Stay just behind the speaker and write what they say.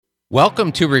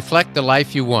Welcome to Reflect the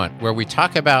Life You Want, where we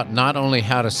talk about not only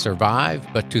how to survive,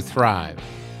 but to thrive.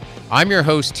 I'm your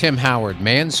host, Tim Howard,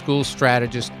 man school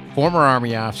strategist, former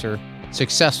Army officer,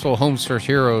 successful Homes for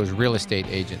Heroes real estate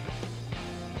agent.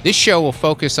 This show will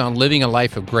focus on living a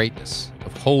life of greatness,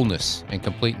 of wholeness, and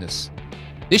completeness.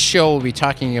 This show will be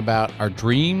talking about our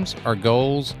dreams, our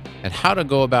goals, and how to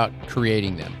go about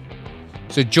creating them.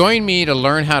 So join me to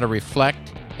learn how to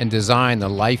reflect and design the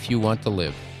life you want to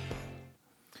live.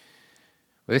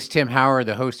 This is Tim Howard,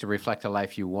 the host of Reflect the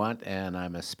Life You Want, and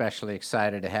I'm especially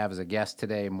excited to have as a guest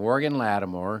today Morgan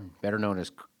Lattimore, better known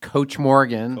as Coach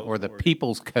Morgan, or the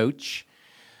People's Coach,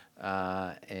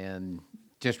 and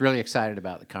just really excited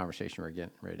about the conversation we're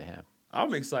getting ready to have.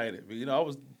 I'm excited. I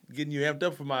was getting you amped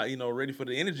up for my, ready for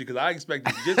the energy, because I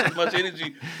expected just as much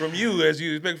energy from you as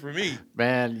you expect from me.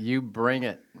 Man, you bring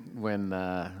it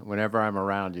whenever I'm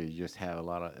around you. You just have a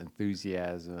lot of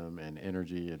enthusiasm and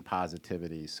energy and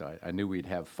positivity. So I knew we'd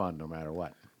have fun no matter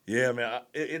what. Yeah, man.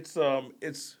 It's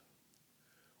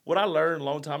what I learned a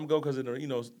long time ago, because I've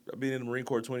been in the Marine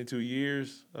Corps 22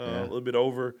 years, a little bit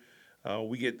over.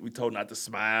 We told not to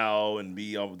smile and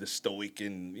be the stoic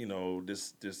and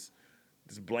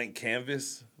this blank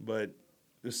canvas, but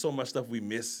there's so much stuff we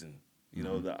miss, and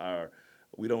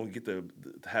we don't get to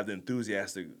have the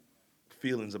enthusiastic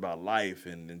feelings about life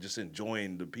and just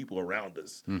enjoying the people around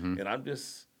us. Mm-hmm. And I'm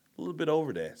just a little bit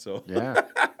over that. So yeah.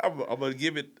 I'm going to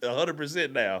give it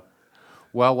 100% now.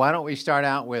 Well, why don't we start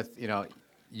out with,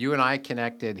 you and I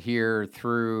connected here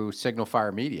through Signal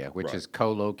Fire Media, which is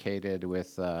co-located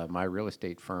with my real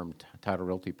estate firm, Title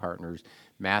Realty Partners.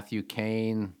 Matthew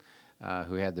Kane,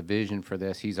 who had the vision for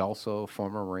this. He's also a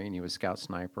former Marine. He was Scout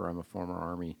Sniper. I'm a former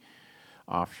Army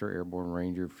officer, Airborne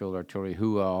Ranger, Field Artillery,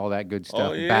 all that good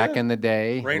stuff back in the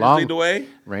day. Rangers lead the way.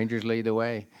 Rangers lead the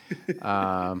way.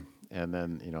 And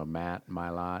then, Matt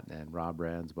Mylott and Rob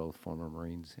Rands, both former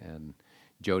Marines. And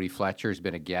Jody Fletcher has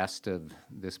been a guest of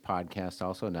this podcast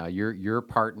also. Now, you're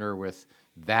partner with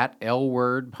That L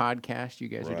Word podcast you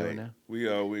guys are doing now?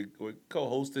 We're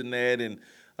co-hosting that, and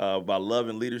about love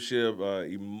and leadership,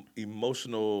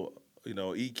 emotional,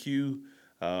 EQ,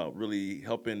 really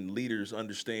helping leaders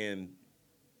understand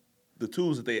the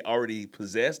tools that they already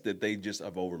possess that they just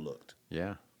have overlooked.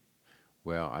 Yeah.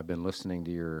 Well, I've been listening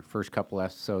to your first couple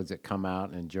episodes that come out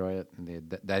and enjoy it. And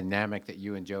the dynamic that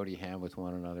you and Jody have with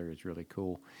one another is really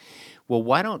cool. Well,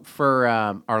 why don't, for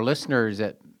our listeners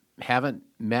that haven't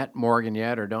met Morgan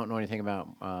yet or don't know anything about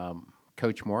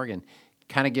Coach Morgan,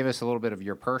 kind of give us a little bit of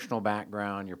your personal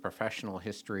background, your professional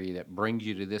history that brings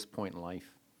you to this point in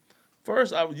life.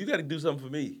 First, you got to do something for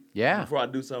me. Yeah. Before I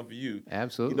do something for you.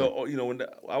 Absolutely. When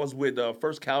I was with the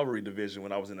 1st Cavalry Division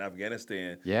when I was in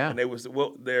Afghanistan. Yeah. And they was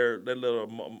their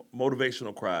little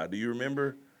motivational cry. Do you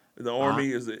remember? The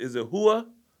Army is it hua?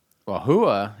 Well,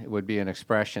 hua would be an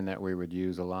expression that we would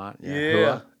use a lot.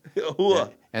 Yeah. Hua. Yeah.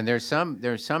 And there's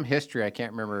some history, I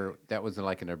can't remember, that was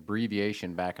like an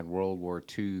abbreviation back in World War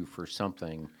II for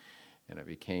something, and it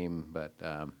became,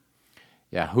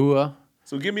 hua.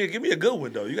 So give me a good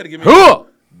one, though. You got to give me hua.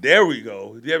 There we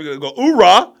go. You have to go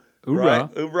oorah.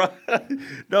 Oorah. Right? Oorah.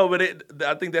 No, but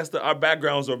I think our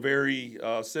backgrounds are very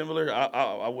similar.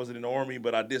 I wasn't in the Army,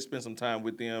 but I did spend some time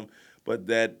with them. But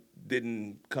that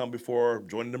didn't come before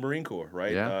joining the Marine Corps,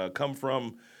 right? Yeah. Come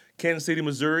from Kansas City,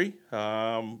 Missouri,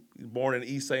 born in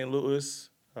East St. Louis,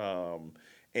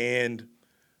 and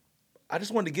I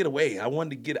just wanted to get away. I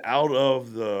wanted to get out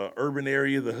of the urban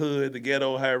area, the hood, the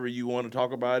ghetto, however you want to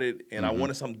talk about it, and I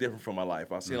wanted something different for my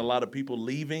life. I've seen a lot of people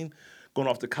leaving, going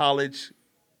off to college,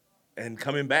 and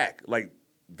coming back, like,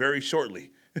 very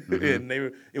shortly, and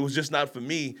it was just not for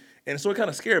me, and so it kind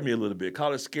of scared me a little bit.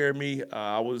 College scared me.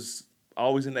 I was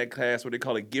always in that class where they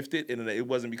call it gifted, and it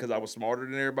wasn't because I was smarter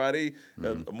than everybody.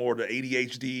 More the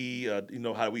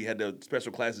ADHD, how we had the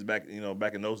special classes back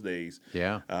in those days.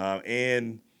 Yeah.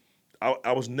 And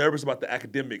I was nervous about the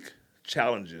academic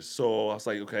challenges. So I was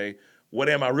like, okay, what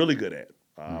am I really good at?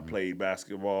 I played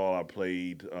basketball. I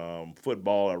played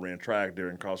football. I ran track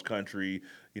during cross country.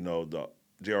 The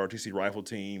JROTC rifle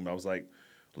team. I was like,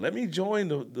 let me join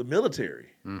the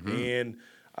military. And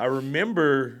I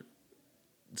remember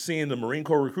seeing the Marine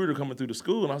Corps recruiter coming through the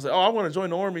school, and I said, "Oh, I want to join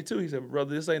the Army too." He said,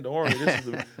 "Brother, this ain't the Army. This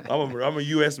is I'm a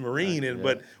U.S. Marine."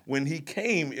 But when he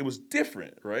came, it was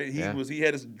different, right? He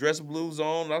had his dress blues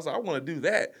on, and I was like, "I want to do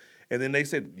that." And then they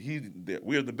said,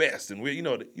 "We're the best," and we,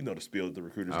 the spiel that the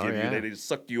recruiters give you. They just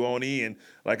suck you on in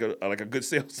like a good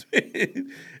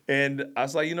salesman. And I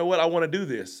was like, you know what? I want to do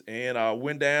this. And I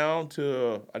went down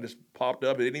I just popped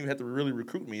up. They didn't even have to really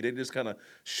recruit me. They just kind of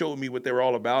showed me what they were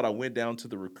all about. I went down to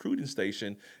the recruiting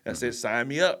station and I said, "Sign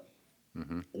me up."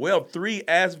 Well, 3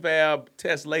 ASVAB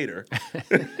tests later,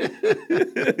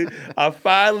 I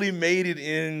finally made it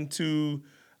into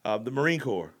the Marine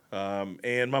Corps.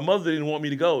 And my mother didn't want me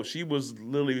to go. She was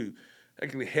literally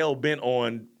actually hell bent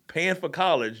on paying for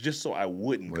college just so I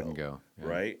wouldn't go. Yeah.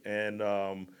 Right?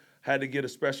 And had to get a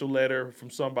special letter from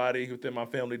somebody within my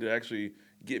family to actually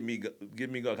get me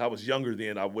go. I was younger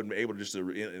then. I wouldn't be able to just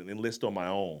enlist on my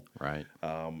own. Right.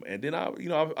 And then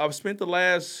I've spent the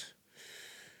last.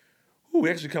 We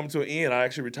actually come to an end. I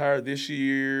actually retired this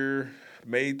year,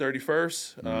 May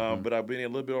 31st, but I've been in a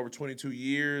little bit over 22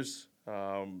 years.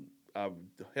 I've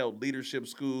held leadership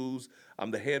schools. I'm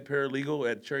the head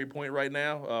paralegal at Cherry Point right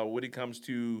now when it comes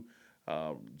to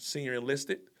senior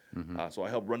enlisted. So I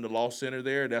help run the law center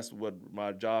there. That's what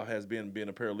my job has been, being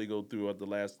a paralegal throughout the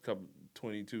last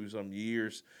 22-some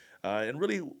years. And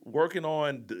really working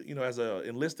on, as an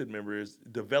enlisted member, is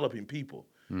developing people.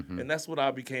 And that's what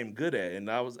I became good at. And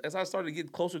as I started to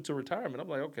get closer to retirement, I'm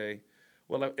like, okay,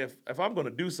 well, if I'm going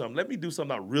to do something, let me do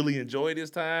something I really enjoy this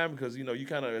time. Because, you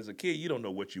kind of, as a kid, you don't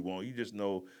know what you want. You just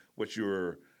know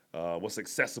what's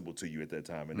accessible to you at that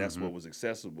time. And that's what was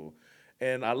accessible.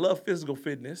 And I love physical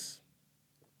fitness,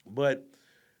 but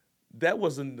that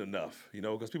wasn't enough,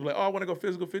 because people are like, oh, I want to go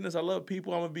physical fitness. I love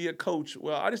people. I'm going to be a coach.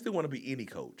 Well, I just didn't want to be any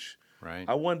coach. Right.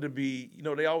 I wanted to be, I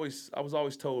was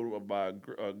always told by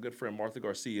a good friend, Martha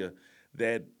Garcia,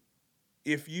 that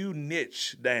if you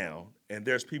niche down and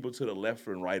there's people to the left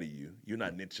and right of you, you're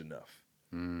not niche enough.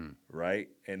 Right?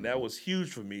 And that was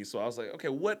huge for me. So I was like, okay,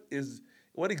 what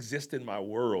exists in my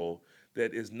world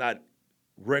that is not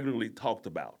regularly talked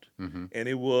about? And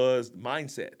it was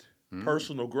mindset,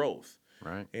 personal growth.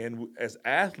 Right. And as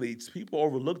athletes, people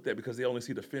overlook that because they only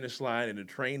see the finish line and the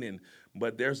training,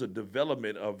 but there's a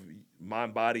development of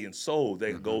mind, body, and soul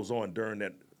that goes on during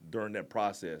that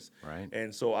process. Right.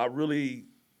 And so I really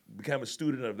became a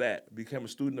student of that, became a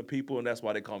student of people, and that's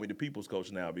why they call me the people's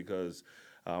coach now, because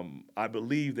I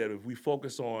believe that if we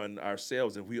focus on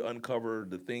ourselves, if we uncover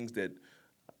the things that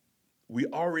we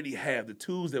already have, the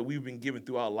tools that we've been given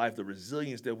throughout life, the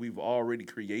resilience that we've already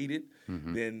created,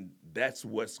 then that's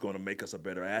what's going to make us a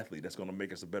better athlete. That's going to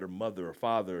make us a better mother or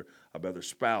father, a better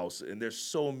spouse. And there's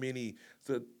so many.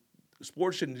 So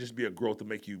sports shouldn't just be a growth to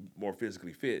make you more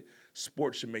physically fit.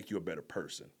 Sports should make you a better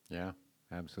person. Yeah,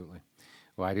 absolutely.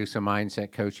 Well, I do some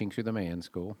mindset coaching through the Man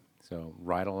School. So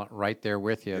right there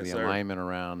with you, Yes, the sir. alignment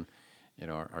around,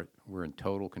 we're in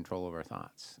total control of our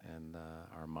thoughts and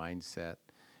our mindset.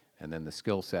 And then the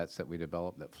skill sets that we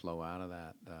develop that flow out of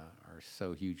that are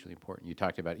so hugely important. You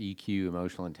talked about EQ,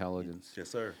 emotional intelligence. Yes,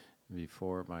 sir.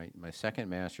 Before my second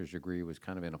master's degree was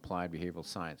kind of in applied behavioral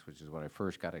science, which is what I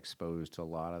first got exposed to a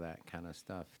lot of that kind of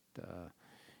stuff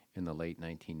in the late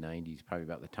 1990s, probably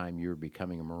about the time you were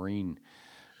becoming a Marine.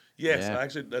 Yes, Yeah.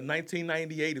 actually,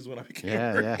 1998 is when I became a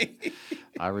Yeah. Marine.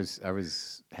 I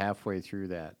was halfway through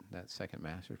that second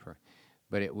master's program,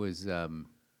 but it was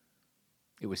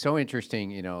so interesting,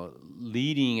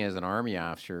 leading as an Army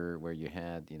officer where you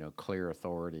had, clear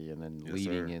authority and then Yes,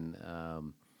 leading sir.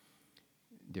 in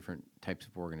different types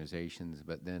of organizations,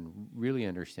 but then really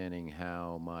understanding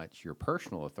how much your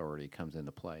personal authority comes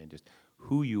into play and just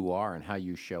who you are and how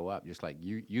you show up. Just like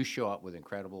you show up with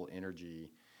incredible energy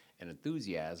and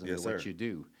enthusiasm Yes, to what sir. you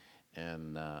do.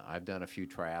 And I've done a few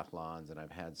triathlons and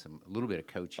I've had a little bit of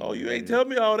coaching. Oh, you ain't related- telling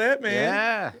me all that,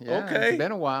 man. Yeah. Okay. It's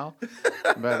been a while.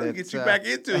 But Get you back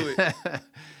into it.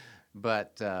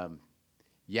 But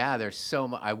there's so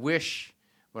much. I wish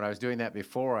when I was doing that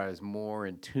before, I was more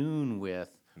in tune with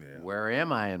where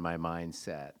am I in my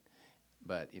mindset.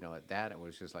 But at that, it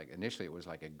was just like initially it was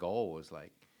like a goal. It was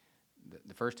like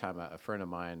the first time a friend of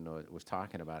mine was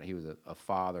talking about it. He was a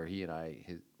father. He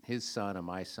and his son and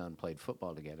my son played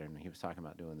football together, and he was talking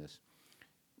about doing this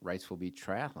Wrightsville Beach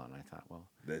Triathlon. I thought, well,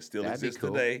 That still that'd be exists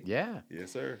cool. today. Yeah.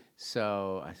 Yes, sir.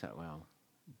 So I thought, well,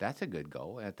 that's a good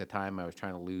goal. At the time, I was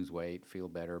trying to lose weight, feel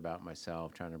better about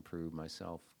myself, trying to improve my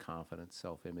self-confidence,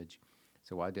 self-image.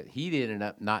 So he ended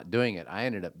up not doing it. I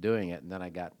ended up doing it, and then I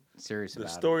got serious The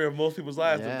about story of most people's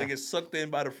lives, Yeah. they get sucked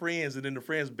in by the friends, and then the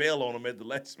friends bail on them at the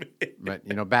last minute. it.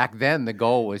 But back then the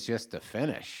goal was just to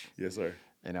finish. Yes, sir.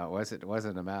 It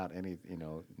wasn't about any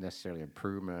necessarily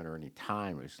improvement or any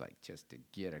time. It was like just to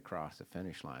get across the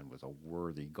finish line was a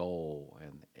worthy goal.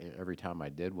 And every time I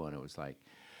did one, it was like,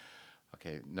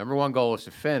 okay, number one goal is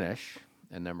to finish,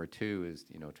 and number two is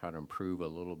try to improve a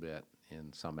little bit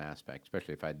in some aspect,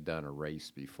 especially if I'd done a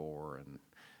race before. And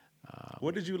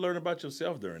What did you learn about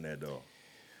yourself during that, though?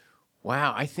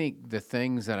 wow, I think the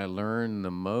things that I learned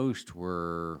the most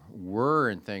were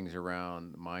in things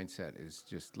around mindset is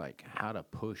just like how to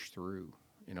push through.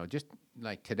 just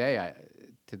like today,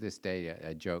 to this day,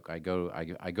 I joke. I go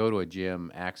to a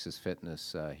gym, Axis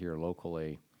Fitness, here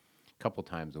locally, a couple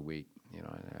times a week. And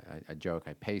I joke.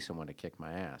 I pay someone to kick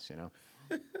my ass.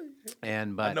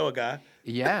 And I but know a guy.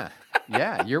 yeah,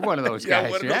 yeah, you're one of those Yeah,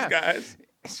 guys. one of those guys.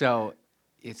 So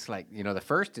it's like the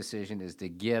first decision is to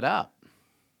get up,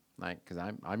 like because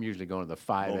I'm usually going to the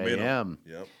 5 a.m.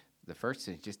 Yep. The first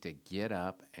thing is just to get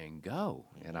up and go.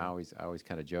 And I always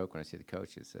kind of joke when I see the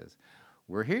coach that says,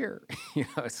 "We're here."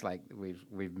 It's like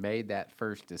we've made that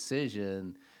first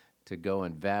decision to go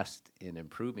invest in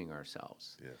improving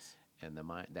ourselves. Yes. And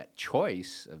that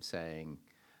choice of saying,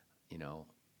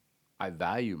 I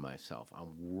value myself.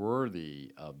 I'm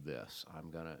worthy of this. I'm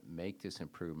going to make this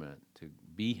improvement to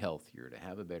be healthier, to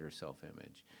have a better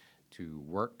self-image, to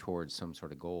work towards some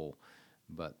sort of goal.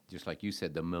 But just like you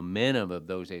said, the momentum of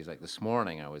those days, like this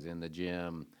morning, I was in the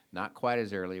gym, not quite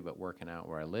as early, but working out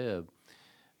where I live.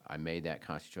 I made that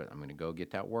conscious choice. I'm going to go get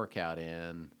that workout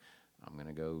in. I'm going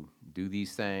to go do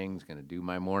these things, going to do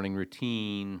my morning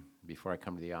routine before I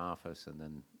come to the office. And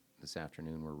then this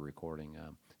afternoon, we're recording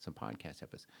some podcast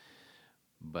episodes.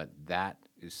 But that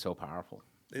is so powerful.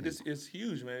 It's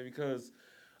huge, man, because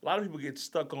a lot of people get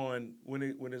stuck on when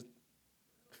it's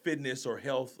fitness or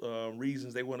health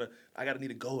reasons. They want to. I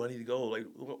need a goal. I need to go. Like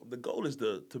the goal is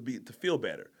to feel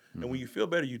better. Mm-hmm. And when you feel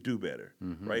better, you do better,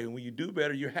 mm-hmm. right? And when you do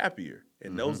better, you're happier. And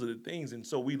mm-hmm. those are the things. And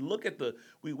so we look at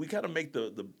we kind of make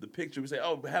the picture. We say,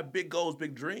 oh, have big goals,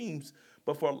 big dreams.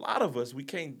 But for a lot of us, we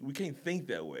can't think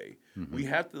that way. Mm-hmm. We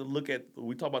have to look at.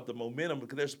 We talk about the momentum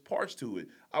because there's parts to it.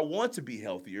 I want to be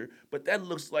healthier, but that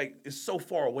looks like it's so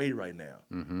far away right now.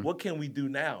 Mm-hmm. What can we do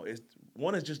now?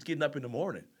 One is just getting up in the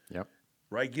morning. Yep.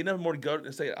 Right, getting up in the morning, go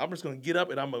and say, I'm just going to get up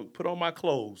and I'm going to put on my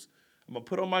clothes. I'm going to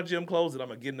put on my gym clothes and I'm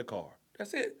going to get in the car.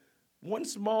 That's it. One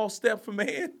small step for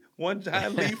man, one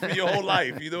giant leap for your whole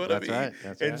life. You know what I mean? Right.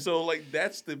 That's and right. So, like,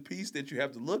 that's the piece that you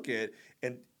have to look at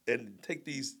and take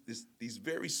these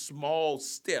very small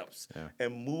steps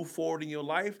and move forward in your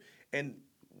life. And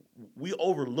we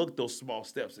overlook those small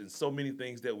steps in so many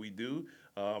things that we do.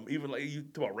 Even like you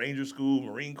talk about Ranger School,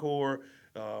 Marine Corps.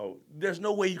 There's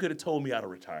no way you could have told me how to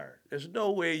retire. There's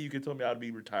no way you could tell me how to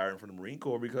be retiring from the Marine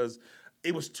Corps because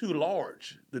it was too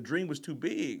large. The dream was too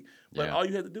big. But all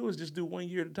you had to do is just do 1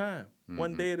 year at a time, mm-hmm.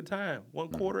 1 day at a time, one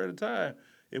quarter at a time.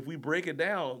 If we break it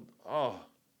down,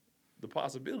 the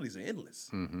possibilities are endless.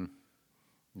 Mm-hmm.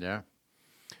 Yeah.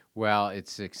 Well,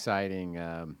 it's exciting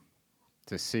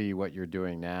to see what you're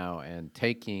doing now and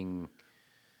taking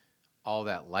all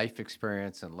that life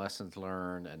experience and lessons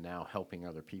learned and now helping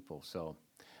other people. So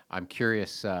I'm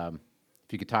curious if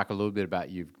you could talk a little bit about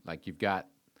you've got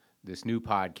this new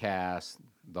podcast,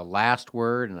 The Last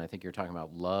Word, and I think you're talking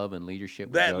about love and leadership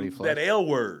with Jody Fletcher. That L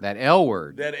word. That L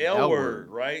word. That L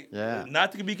word, right? Yeah.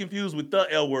 Not to be confused with the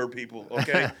L word, people,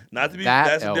 okay? Not to be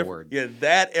that's L word. Yeah,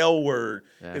 that L word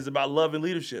is about love and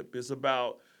leadership. It's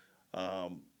about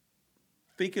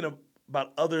thinking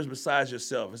about others besides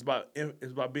yourself. It's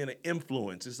about being an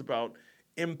influence. It's about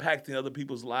impacting other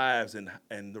people's lives and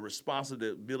the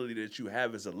responsibility that you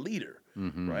have as a leader,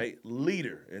 mm-hmm. right?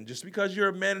 Leader. And just because you're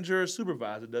a manager or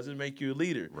supervisor doesn't make you a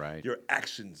leader. Right. Your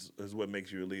actions is what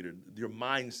makes you a leader. Your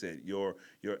mindset, your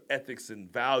ethics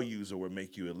and values are what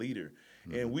make you a leader.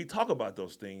 Mm-hmm. And we talk about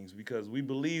those things because we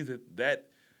believe that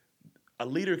a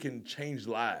leader can change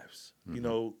lives.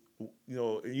 Mm-hmm.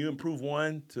 You improve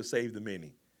one to save the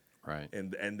many. Right.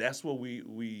 And that's what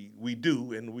we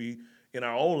do, and we in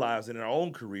our own lives and in our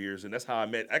own careers, and that's how I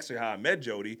met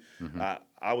Jody. Mm-hmm.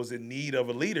 I was in need of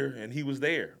a leader, and he was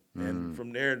there. Mm-hmm. And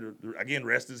from there, again,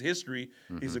 rest is history.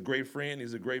 Mm-hmm. He's a great friend.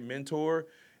 He's a great mentor.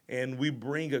 And we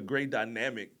bring a great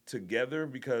dynamic together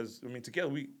because, together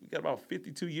we got about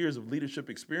 52 years of leadership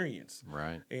experience.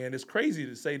 Right. And it's crazy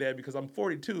to say that because I'm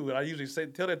 42, and I usually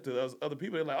tell that to other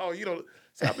people. They're like,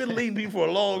 I've been leading people for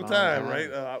a long time,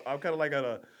 right? I'm kind of like at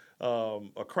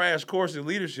a crash course in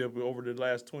leadership over the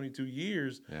last 22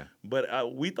 years. Yeah.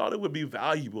 But we thought it would be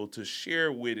valuable to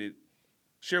share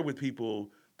with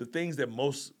people the things that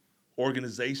most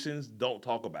organizations don't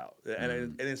talk about. Mm-hmm.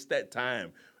 And it's that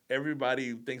time.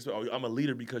 Everybody thinks, I'm a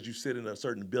leader because you sit in a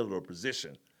certain building or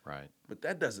position. Right. But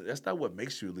that's not what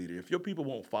makes you a leader. If your people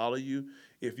won't follow you,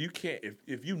 if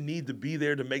you need to be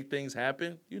there to make things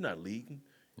happen, you're not leading.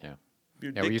 Yeah.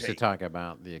 We used to talk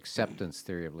about the acceptance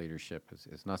theory of leadership.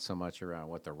 It's not so much around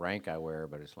what the rank I wear,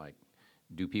 but it's like,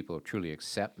 do people truly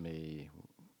accept me?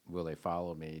 Will they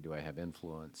follow me? Do I have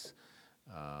influence?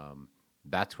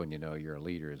 That's when you know you're a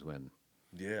leader is when.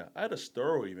 Yeah. I had a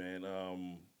story, man.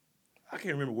 I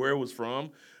can't remember where it was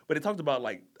from, but it talked about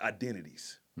like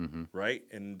identities, right?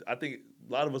 And I think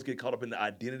a lot of us get caught up in the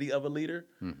identity of a leader,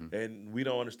 and we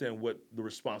don't understand what the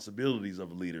responsibilities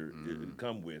of a leader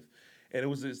come with. And it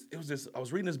was this. I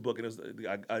was reading this book, and it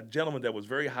was a gentleman that was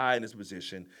very high in his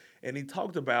position, and he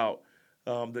talked about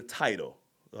the title,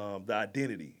 the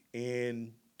identity,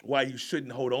 and why you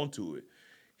shouldn't hold on to it.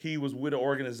 He was with an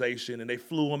organization, and they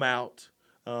flew him out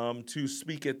to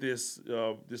speak at this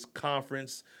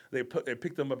conference. They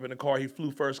picked him up in a car. He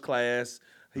flew first class.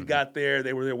 He got there.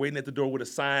 They were there waiting at the door with a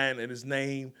sign and his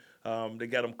name. They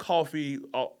got him coffee,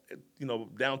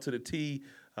 down to the T.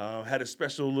 Had a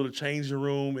special little changing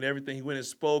room and everything. He went and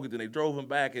spoke, and then they drove him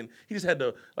back, and he just had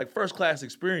the first class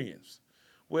experience.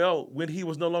 Well, when he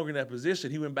was no longer in that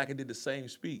position, he went back and did the same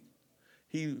speak.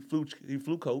 He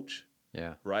flew coach.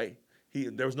 Yeah. Right.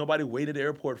 There was nobody waiting at the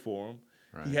airport for him.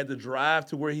 Right. He had to drive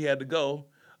to where he had to go.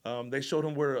 They showed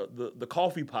him where the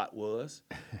coffee pot was,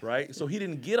 right? So he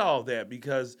didn't get all that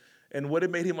and what it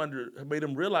made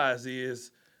him realize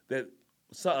is that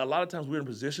a lot of times we're in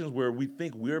positions where we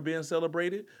think we're being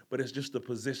celebrated, but it's just the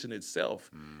position itself.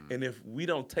 And if we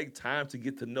don't take time to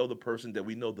get to know the person that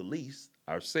we know the least,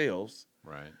 ourselves,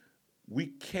 Right. we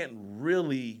can't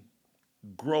really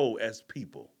grow as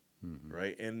people.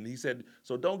 Right. And he said,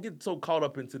 so don't get so caught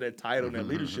up into that title and that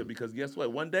leadership, because guess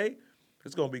what? One day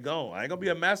it's gonna be gone. I ain't gonna be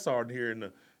a mass sergeant here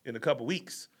in a couple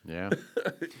weeks. Yeah.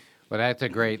 Well, that's a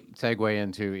great segue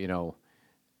into,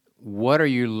 what are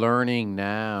you learning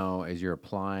now as you're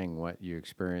applying what you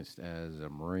experienced as a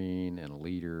Marine and a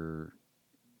leader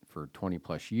for 20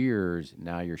 plus years?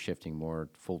 Now you're shifting more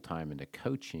full time into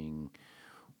coaching.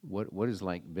 What has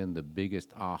been the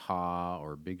biggest aha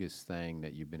or biggest thing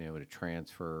that you've been able to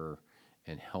transfer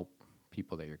and help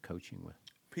people that you're coaching with?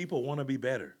 People want to be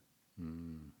better.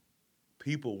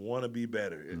 People want to be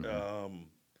better.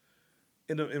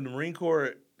 In the Marine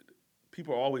Corps,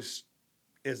 people are always,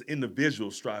 as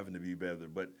individuals, striving to be better.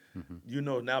 But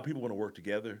now people want to work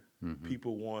together.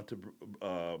 People want to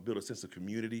build a sense of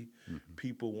community.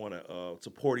 People want to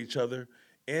support each other,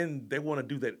 and they want to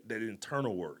do that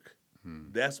internal work.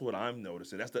 That's what I'm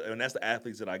noticing. That's the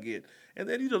athletes that I get. And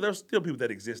then there's still people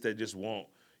that exist that just want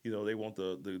they want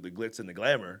the glitz and the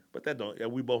glamour, but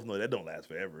we both know that don't last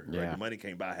forever. Yeah. Right? The money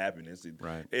can't buy happiness.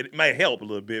 It might help a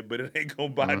little bit, but it ain't gonna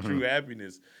buy true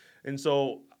happiness. And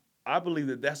so I believe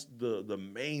that that's the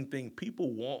main thing.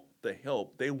 People want the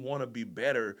help. They want to be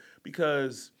better,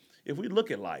 because if we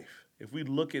look at life, if we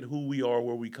look at who we are,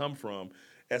 where we come from,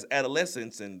 as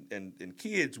adolescents and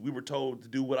kids, we were told to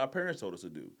do what our parents told us to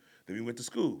do. Then we went to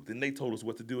school. Then they told us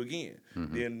what to do again.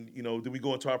 Then we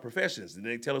go into our professions. And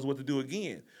they tell us what to do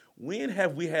again. When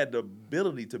have we had the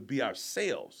ability to be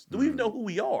ourselves? Do we even know who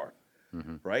we are?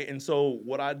 Right? And so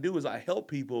what I do is I help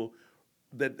people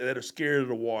that are scared of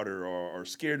the water, or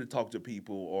scared to talk to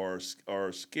people, or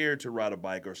scared to ride a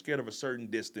bike, or scared of a certain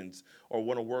distance, or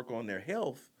want to work on their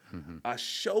health. I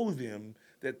show them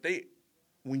that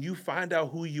when you find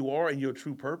out who you are and your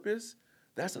true purpose,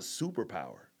 that's a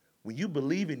superpower. When you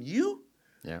believe in you,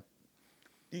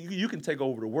 you can take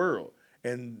over the world.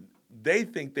 And they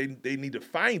think they need to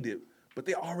find it, but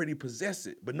they already possess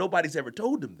it. But nobody's ever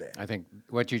told them that. I think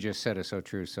what you just said is so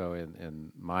true. So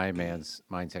in my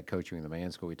mindset coaching in the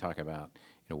Man School, we talk about,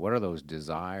 what are those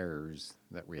desires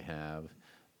that we have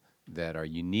that are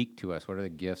unique to us? What are the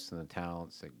gifts and the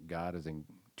talents that God has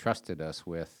entrusted us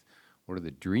with? What are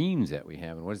the dreams that we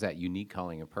have, and what is that unique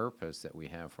calling and purpose that we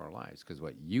have for our lives? Because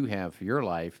what you have for your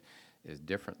life is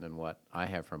different than what I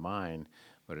have for mine,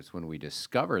 but it's when we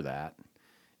discover that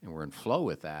and we're in flow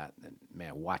with that, then,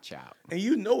 man, watch out. And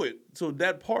it. So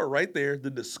that part right there, the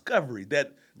discovery,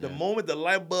 that the moment the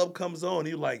light bulb comes on,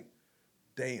 you're like,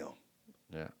 damn,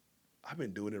 I've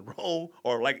been doing it wrong,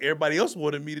 or like everybody else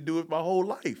wanted me to do it my whole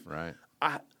life. Right.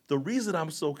 The reason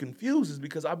I'm so confused is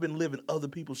because I've been living other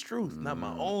people's truth, not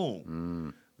my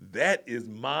own. That is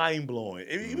mind-blowing.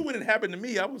 And even when it happened to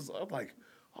me, I was like,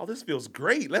 oh, this feels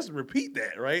great. Let's repeat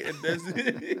that, right? And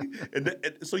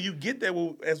so you get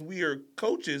that as we are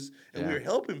coaches and we're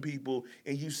helping people,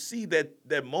 and you see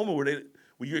that moment where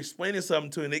you're explaining something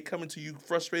to them, and they come into you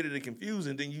frustrated and confused,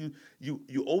 and then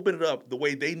you open it up the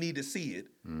way they need to see it,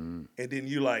 and then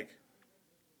you're like,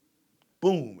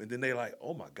 boom, and then they're like,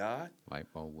 oh my God.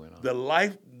 Light bulb went on. The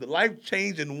life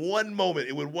changed in one moment.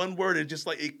 It was one word. It just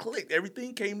it clicked.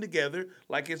 Everything came together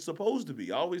like it's supposed to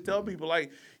be. I always tell people,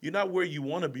 you're not where you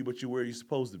want to be, but you're where you're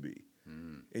supposed to be.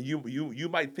 And you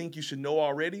might think you should know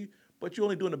already, but you're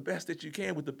only doing the best that you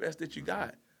can with the best that you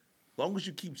got. As long as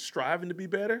you keep striving to be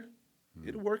better,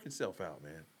 it'll work itself out,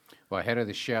 man. Well, ahead of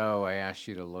the show, I asked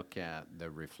you to look at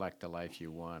the Reflect the Life You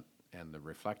Want and the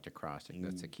Reflect Acrostic.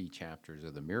 That's the key chapters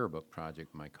of the Mirror Book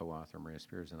Project, my co-author Maria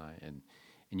Spears and I.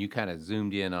 and you kind of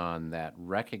zoomed in on that,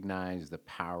 recognize the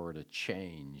power to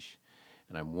change.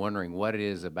 And I'm wondering what it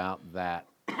is about that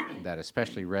that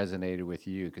especially resonated with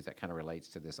you, because that kind of relates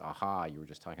to this aha you were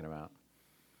just talking about.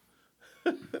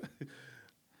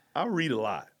 I read a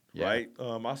lot, Yeah. right?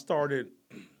 I started,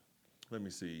 let me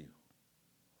see,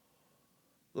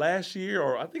 last year,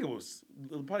 or I think it was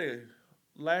probably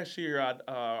last year,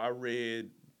 I read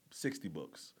 60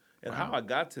 books. And how Wow. I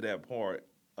got to that part,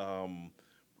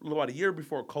 about a year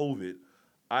before COVID,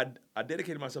 I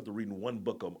dedicated myself to reading one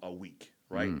book a week,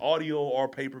 right? Mm. Audio or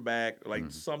paperback, like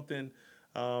Mm. something.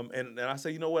 And I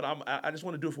say, you know what? I just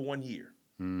want to do it for 1 year.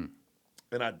 Mm.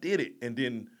 And I did it.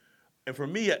 And for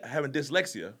me, having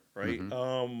dyslexia, right?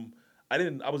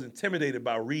 Mm-hmm. I was intimidated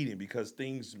by reading because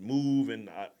things move, and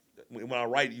when I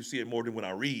write, you see it more than when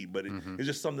I read. But Mm-hmm. it's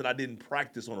just something I didn't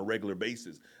practice on a regular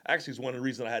basis. Actually, it's one of the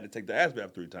reasons I had to take the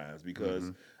ASVAB 3 times because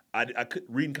Mm-hmm. I could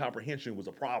reading comprehension was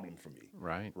a problem for me,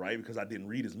 Right. right? Because I didn't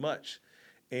read as much,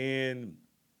 and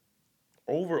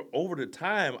over the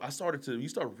time, you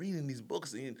start reading these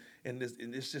books, and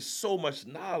it's just so much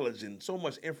knowledge and so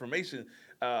much information.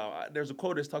 There's a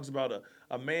quote that talks about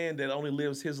a man that only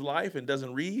lives his life and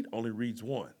doesn't read only reads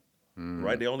one,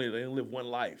 right? Mm. They only live one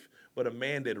life, but a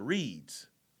man that reads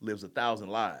lives 1,000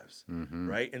 lives, Mm-hmm.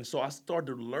 right? And so I started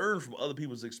to learn from other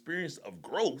people's experience of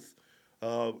growth.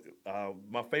 Uh,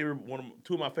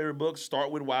 two of my favorite books,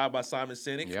 Start With Why by Simon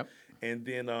Sinek, Yep. and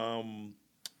then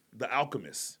The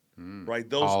Alchemist, Mm. right?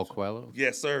 Paul Coelho.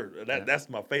 Yes, sir. Yeah. That's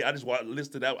my favorite.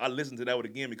 Listed out. I listened to that one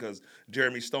again because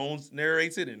Jeremy Stones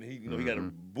narrates it, and he got a Mm-hmm.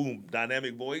 boom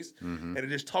dynamic voice, Mm-hmm. and it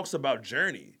just talks about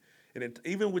journey. And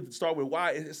even with Start With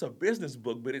Why, it's a business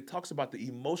book, but it talks about the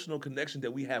emotional connection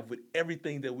that we have with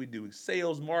everything that we do,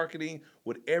 sales, marketing,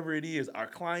 whatever it is, our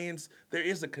clients. There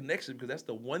is a connection because that's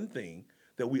the one thing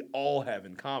that we all have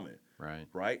in common, Right.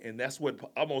 right? And that's what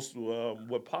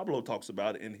Pablo talks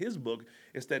about in his book.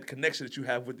 It's that connection that you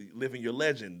have with living your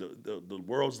legend, the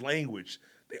world's language.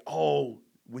 They all,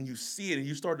 when you see it, and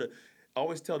you start to, I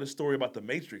always tell this story about the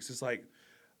Matrix. It's like,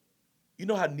 you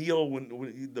know how Neo,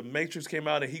 when the Matrix came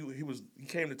out, and he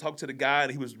came to talk to the guy,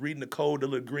 and he was reading the code, the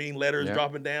little green letters Yep.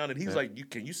 dropping down, and he's Yep. like,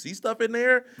 "Can you see stuff in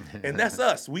there?" And that's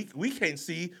us. We can't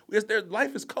see.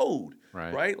 Life is code,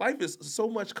 Right. right? Life is so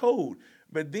much code.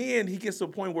 But then he gets to a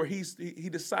point where he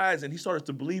decides, and he starts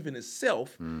to believe in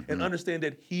himself and Mm-hmm. understand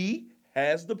that he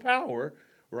has the power,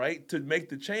 right, to make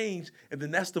the change. And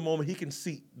then that's the moment he can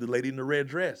see the lady in the red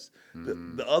dress,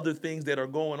 the other things that are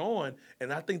going on.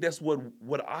 And I think that's what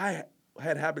I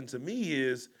had happened to me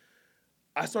is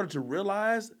I started to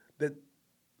realize that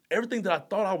everything that I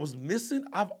thought I was missing,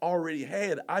 I've already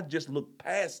had. I just looked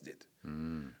past it.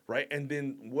 Mm. Right. And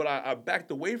then what I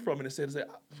backed away from it and said,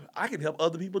 I can help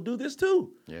other people do this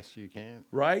too. Yes, you can.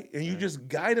 Right. And you Right. just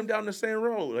guide them down the same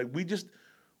road. Like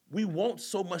we want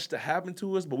so much to happen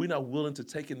to us, but we're not willing to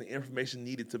take in the information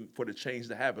needed for the change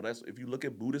to happen. That's if you look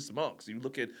at Buddhist monks, you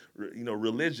look at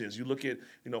religions, you look at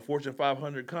Fortune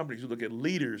 500 companies, you look at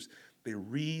leaders. They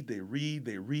read, they read,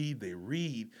 they read, they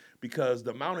read, because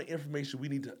the amount of information we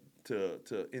need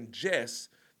to ingest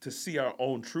to see our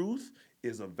own truth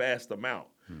is a vast amount.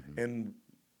 Mm-hmm. And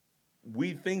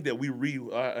we think that we read.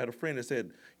 I had a friend that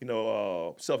said,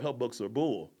 self-help books are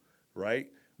bull, right?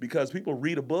 Because people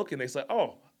read a book and they say,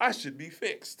 "Oh, I should be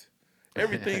fixed.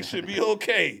 Everything should be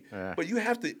okay." Yeah. But you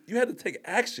have to take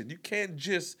action. You can't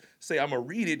just say, "I'm gonna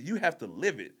read it." You have to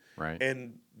live it. Right.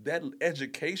 And that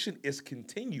education is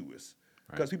continuous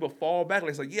Right. because people fall back.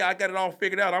 Like, "Yeah, I got it all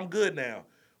figured out. I'm good now."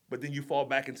 But then you fall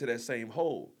back into that same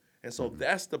hole. And so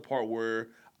that's the part where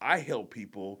I help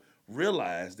people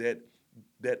realize that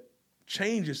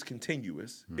change is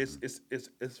continuous.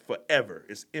 It's forever.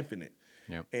 It's infinite.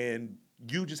 Yep. And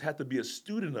you just have to be a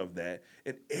student of that,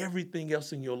 and everything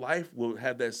else in your life will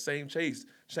have that same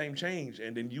change,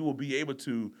 and then you will be able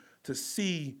to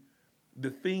see the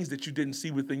things that you didn't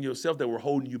see within yourself that were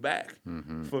holding you back.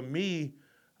 Mm-hmm. For me,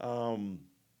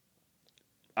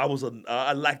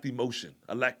 I lacked emotion,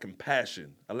 I lacked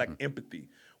compassion, I lacked empathy.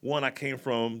 One, I came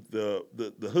from the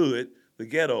hood, the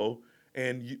ghetto,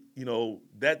 and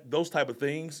those type of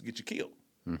things get you killed.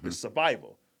 Mm-hmm. It's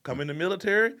survival. Come in the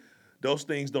military, those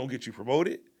things don't get you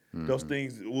promoted. Mm-hmm. Those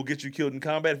things will get you killed in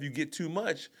combat if you get too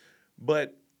much.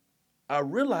 But I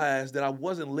realized that I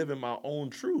wasn't living my own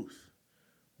truth.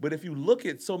 But if you look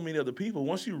at so many other people,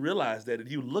 once you realize that, and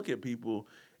you look at people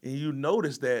and you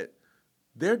notice that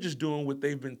they're just doing what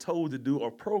they've been told to do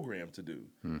or programmed to do.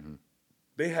 Mm-hmm.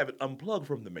 They have it unplugged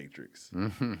from the matrix,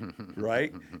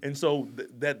 right? And so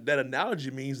that analogy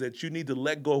means that you need to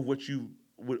let go of what you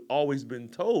would always been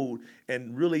told,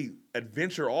 and really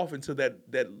adventure off into that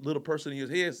little person in his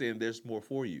head saying, "There's more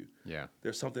for you. Yeah.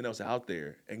 There's something else out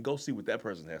there," and go see what that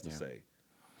person has to Yeah. say.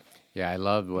 Yeah, I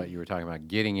loved what you were talking about.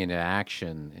 Getting into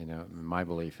action, my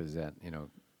belief is that,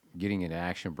 getting into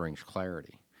action brings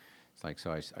clarity. It's like,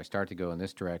 so I start to go in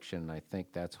this direction, and I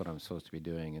think that's what I'm supposed to be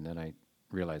doing. And then I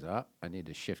realize, I need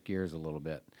to shift gears a little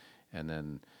bit. And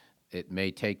then it may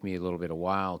take me a little bit of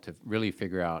while to really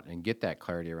figure out and get that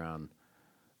clarity around,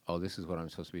 oh, this is what I'm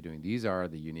supposed to be doing. These are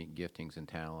the unique giftings and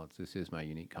talents. This is my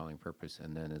unique calling purpose.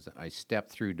 And then as I step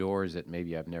through doors that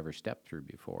maybe I've never stepped through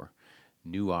before,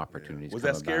 new opportunities Was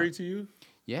come that scary about. to you?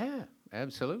 Yeah,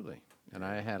 absolutely. And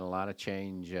I had a lot of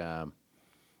change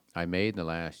I made in the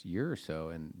last year or so,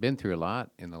 and been through a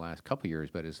lot in the last couple years.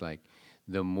 But it's like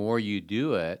the more you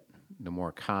do it, the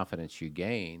more confidence you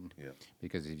gain. Yeah.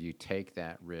 Because if you take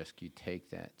that risk, you take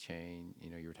that change.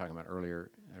 You were talking about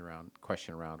earlier around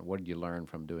what did you learn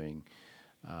from doing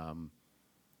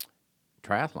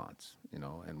triathlons,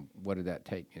 and what did that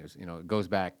take? It goes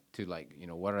back to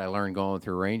what did I learn going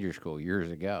through Ranger School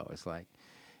years ago? It's like,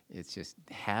 it's just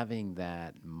having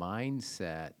that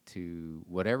mindset to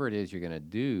whatever it is you're going to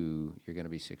do, you're going to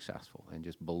be successful, and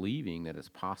just believing that it's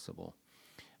possible,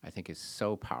 I think is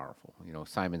so powerful.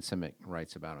 Simon Sinek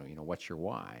writes about, what's your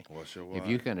why? What's your If why?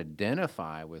 you can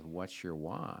identify with what's your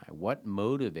why, what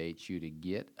motivates you to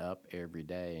get up every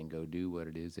day and go do what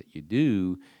it is that you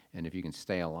do, and if you can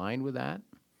stay aligned with that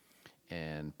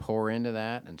and pour into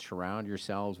that and surround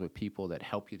yourselves with people that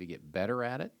help you to get better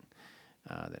at it,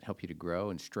 that help you to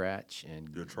grow and stretch and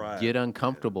Your tribe. get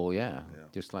uncomfortable, yeah. Yeah.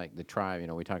 Just like the tribe,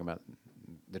 we talk about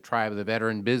the tribe of the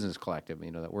Veteran Business Collective,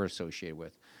 that we're associated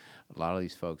with. A lot of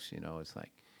these folks, it's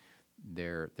like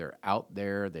they're out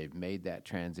there, they've made that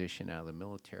transition out of the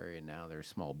military, and now they're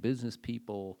small business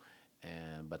people,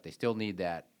 but they still need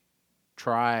that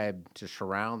tribe to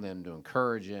surround them, to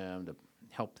encourage them, to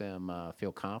help them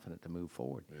feel confident to move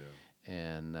forward. Yeah.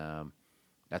 And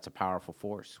that's a powerful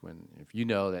force if you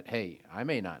know that, hey, I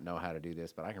may not know how to do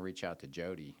this, but I can reach out to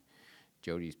Jody.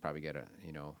 Jody's probably got a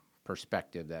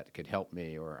perspective that could help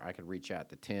me, or I could reach out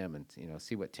to Tim and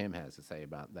see what Tim has to say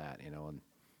about that, and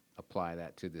apply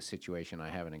that to the situation I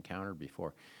haven't encountered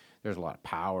before. There's a lot of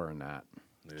power in that.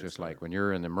 Yes, Just sir. like when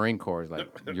you're in the Marine Corps, it's like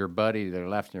your buddy to the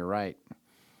left and your right.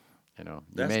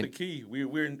 That's the key.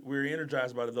 We're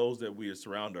energized by those that we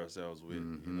surround ourselves with.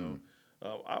 Mm-hmm.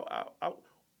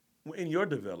 In your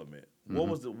development, Mm-hmm.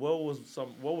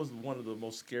 what was one of the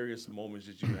most scariest moments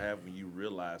that you have when you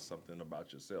realized something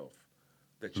about yourself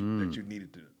that you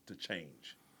needed to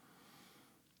change?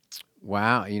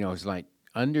 Wow, it's like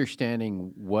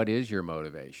understanding what is your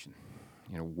motivation.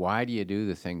 Why do you do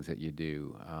the things that you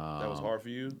do? That was hard for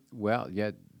you? Well,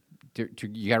 yeah,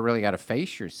 you really got to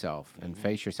face yourself and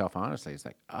face yourself honestly. It's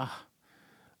like,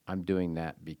 I'm doing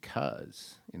that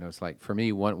because, it's like for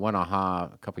me, one aha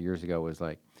a couple years ago was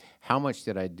like, how much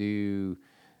did I do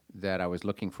that I was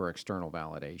looking for external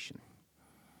validation?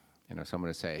 Someone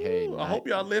to say, hey, Ooh, I hope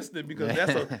y'all listening, because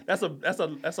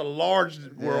that's a large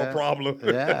world problem.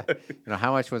 Yeah.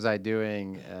 How much was I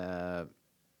doing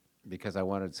because I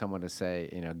wanted someone to say,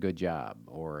 good job,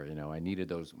 or I needed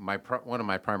those. One of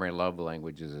my primary love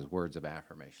languages is words of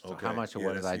affirmation. So Okay. how much Yeah,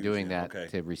 was that's I huge, doing yeah. that Okay.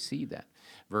 to receive that,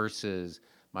 versus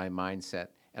my mindset?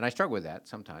 And I struggle with that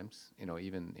sometimes.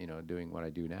 Even doing what I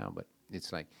do now, but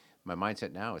it's like my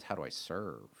mindset now is, how do I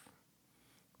serve?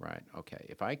 Right. Okay.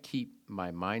 If I keep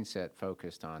my mindset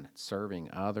focused on serving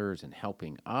others and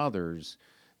helping others,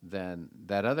 then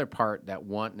that other part, that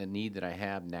want and the need that I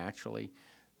have naturally,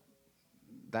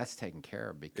 that's taken care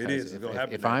of. Because It is. It's gonna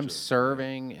happen if I'm naturally.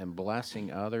 serving and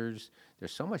blessing others,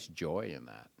 there's so much joy in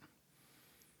that.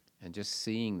 And just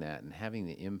seeing that and having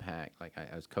the impact. Like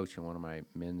I was coaching one of my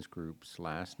men's groups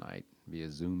last night via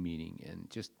Zoom meeting, and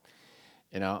just,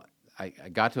 I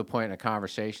got to a point in a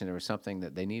conversation, there was something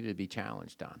that they needed to be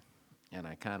challenged on. And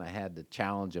I kind of had to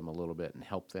challenge them a little bit and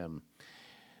help them.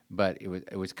 But it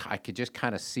was I could just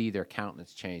kind of see their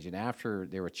countenance change. And after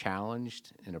they were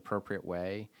challenged in an appropriate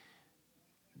way,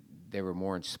 they were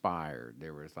more inspired.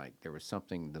 There was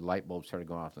something, the light bulb started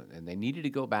going off, and they needed to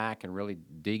go back and really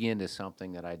dig into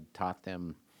something that I'd taught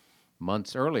them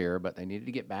months earlier, but they needed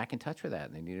to get back in touch with that,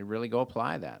 and they needed to really go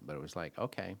apply that. But it was like,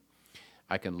 okay,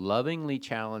 I can lovingly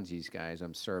challenge these guys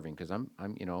I'm serving, because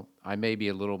I may be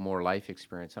a little more life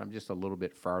experience. I'm just a little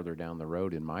bit farther down the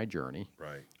road in my journey.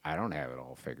 Right. I don't have it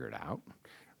all figured out,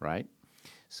 right?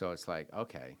 So it's like,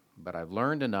 okay, but I've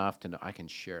learned enough to know I can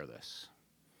share this.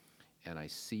 And I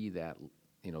see that,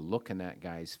 look in that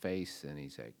guy's face, and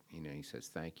he's like, he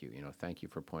says, thank you, thank you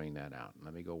for pointing that out.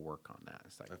 Let me go work on that.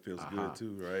 It's like, That feels aha. good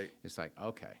too, right? It's like,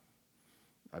 okay,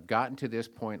 I've gotten to this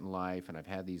point in life, and I've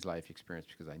had these life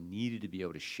experiences because I needed to be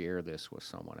able to share this with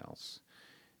someone else.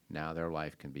 Now their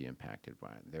life can be impacted by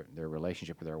it. Their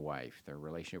relationship with their wife, their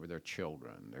relationship with their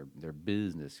children, their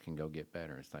business can go get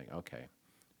better. It's like, okay,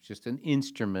 it's just an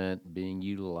instrument being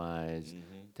utilized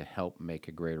to help make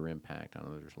a greater impact on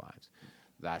others' lives.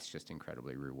 That's just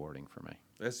incredibly rewarding for me.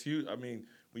 That's huge. I mean,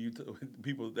 when you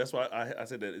people, that's why I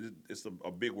said that it's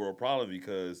a big world problem,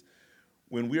 because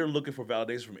when we're looking for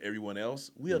validation from everyone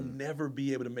else, we'll never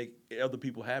be able to make other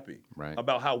people happy Right.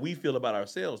 about how we feel about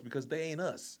ourselves, because they ain't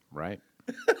us. Right.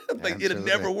 Like, it'll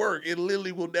never work. It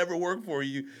literally will never work for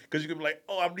you, because you're gonna be like,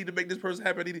 oh, I need to make this person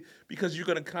happy. Because you're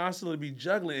gonna constantly be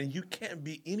juggling, and you can't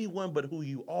be anyone but who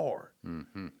you are.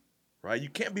 Mm-hmm. Right? You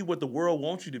can't be what the world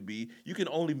wants you to be. You can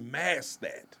only mask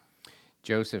that.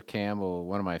 Joseph Campbell,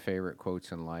 one of my favorite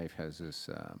quotes in life, has this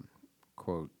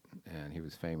quote, and he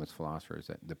was a famous philosopher, is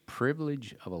that the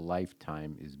privilege of a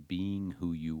lifetime is being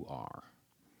who you are.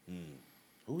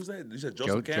 Who's that? You said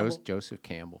Joseph Campbell? Joseph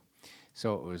Campbell.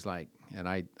 So it was like, and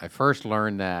I first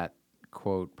learned that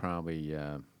quote probably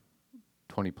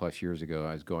 20 plus years ago.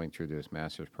 I was going through this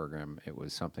master's program. It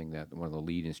was something that one of the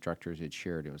lead instructors had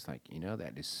shared. It was like,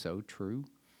 that is so true.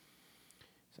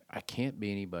 I can't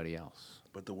be anybody else.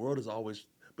 But the world is always,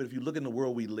 but if you look in the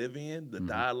world we live in, the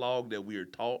dialogue that we are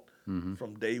taught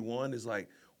from day one is like,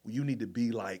 you need to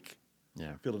be like,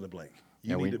 fill in the blank.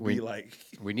 You need to be like.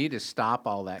 We need to stop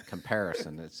all that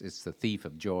comparison. It's the thief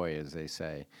of joy, as they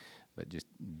say. But just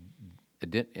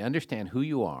understand who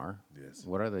you are. Yes.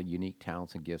 What are the unique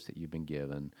talents and gifts that you've been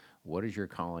given? What is your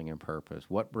calling and purpose?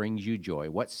 What brings you joy?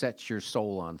 What sets your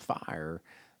soul on fire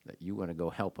that you want to go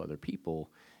help other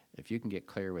people? If you can get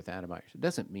clear with that about yourself, it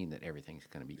doesn't mean that everything's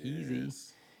going to be easy.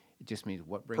 It just means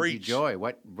what brings you joy,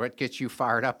 what gets you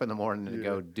fired up in the morning to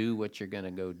go do what you're going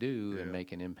to go do and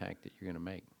make an impact that you're going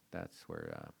to make. That's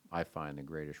where I find the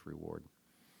greatest reward.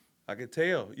 I can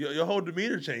tell your whole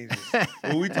demeanor changes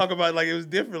when we talk about, like, it was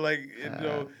different. Like,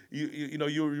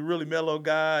 you're a really mellow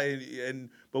guy,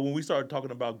 but when we started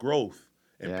talking about growth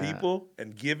and people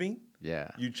and giving,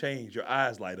 you change. Your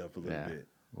eyes light up a little bit.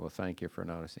 Well, thank you for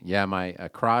noticing. Yeah, my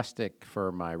acrostic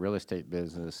for my real estate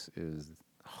business is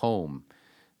HOME.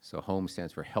 So HOME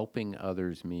stands for helping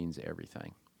others means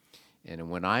everything. And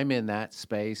when I'm in that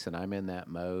space and I'm in that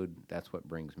mode, that's what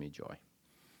brings me joy.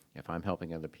 If I'm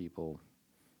helping other people,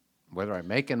 whether I'm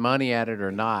making money at it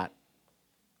or not,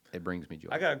 it brings me joy.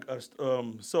 I got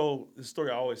so the story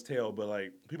I always tell, but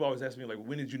like people always ask me, like,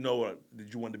 when did you know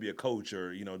did you want to be a coach,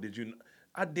 or did you?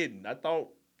 I didn't. I thought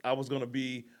I was going to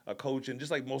be a coach, and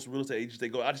just like most real estate agents, they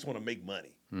go, I just want to make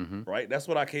money, right? That's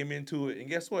what I came into it, and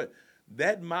guess what?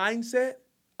 That mindset,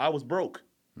 I was broke.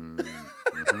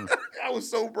 I was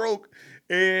so broke,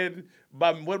 and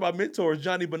one of my mentors,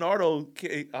 Johnny Bernardo,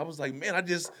 I was like, man,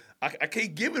 I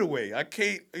can't give it away. I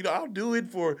can't, I'll do it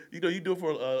for, you do it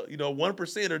for,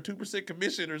 1% or 2%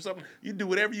 commission or something. You do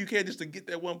whatever you can just to get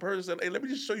that one person. Hey, let me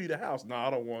just show you the house. No, I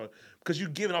don't want, because you're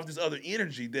giving off this other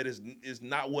energy that is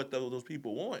not what those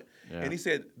people want. Yeah. And he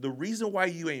said, the reason why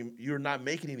you're not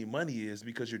making any money is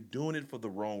because you're doing it for the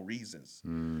wrong reasons.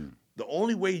 The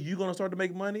only way you're going to start to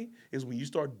make money is when you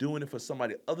start doing it for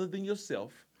somebody other than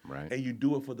yourself, right? And you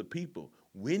do it for the people.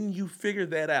 When you figure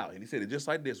that out, and he said it just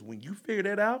like this, when you figure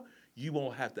that out, you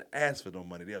won't have to ask for no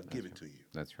money. They'll give it to you.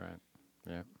 That's right.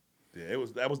 Yeah. Yeah,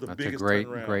 that was the biggest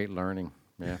turnaround. Great learning.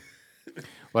 Yeah.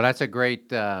 Well, that's a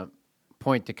great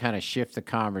point to kind of shift the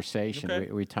conversation.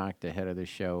 Okay. We talked ahead of the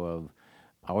show of,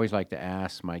 I always like to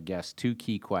ask my guests 2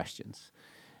 key questions.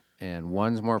 And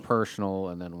one's more personal,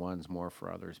 and then one's more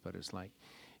for others. But it's like,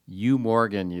 you,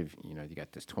 Morgan, you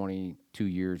got this 22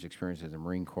 years experience as a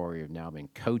Marine Corps. You've now been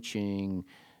coaching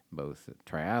both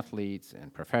triathletes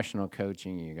and professional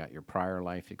coaching. You got your prior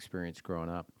life experience growing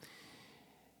up.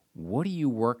 What are you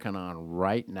working on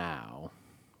right now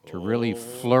to really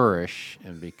flourish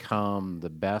and become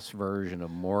the best version of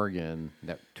Morgan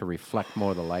to reflect more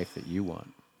of the life that you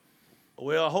want?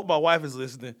 Well, I hope my wife is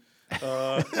listening.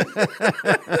 But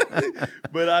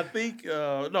I think,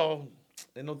 no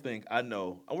thing. I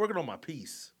know. I'm working on my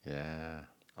peace. Yeah.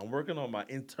 I'm working on my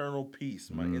internal peace.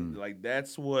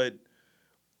 That's what,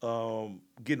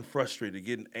 getting frustrated,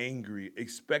 getting angry,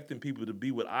 expecting people to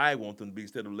be what I want them to be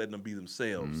instead of letting them be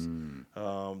themselves.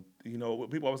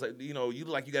 People always say, you look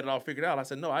like you got it all figured out. I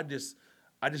said, no, I just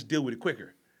deal with it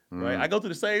quicker. Right, I go through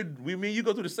the same. You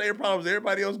go through the same problems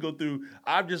everybody else go through.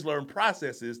 I've just learned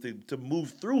processes to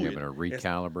move through it. You're going to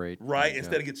recalibrate,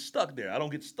 instead of get stuck there. I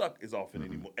don't get stuck as often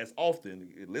anymore. As often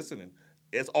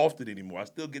anymore. I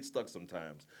still get stuck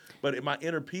sometimes, but my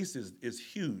inner peace is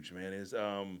huge, man.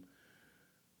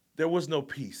 there was no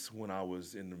peace when I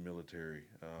was in the military.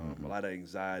 A lot of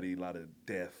anxiety, a lot of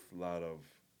death, a lot of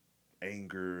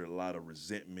anger, a lot of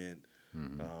resentment,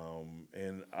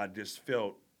 and I just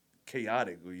felt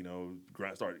chaotic.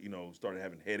 Started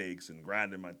having headaches and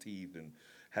grinding my teeth and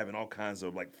having all kinds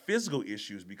of like physical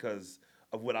issues because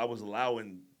of what I was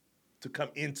allowing to come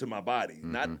into my body.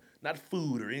 Not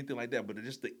food or anything like that, but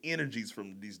just the energies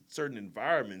from these certain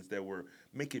environments that were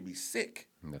making me sick.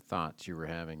 And the thoughts you were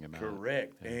having about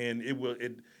Correct. Yeah. And it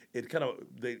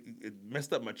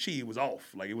messed up my chi. It was off.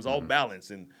 Like it was all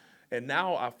balanced. And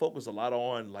now I focus a lot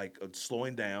on like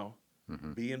slowing down,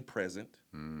 being present,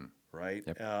 right?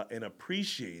 Yep. And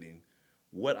appreciating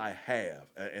what I have.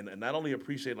 And not only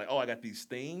appreciating like, oh, I got these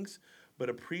things, but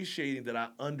appreciating that I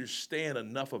understand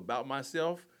enough about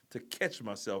myself to catch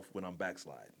myself when I'm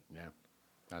backsliding. Yeah,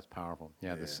 that's powerful.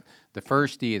 Yeah, the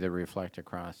first D of the reflect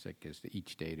acrostic is to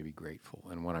each day to be grateful.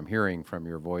 And what I'm hearing from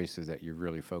your voice is that you're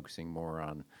really focusing more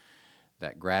on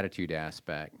that gratitude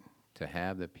aspect to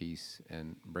have the peace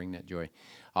and bring that joy.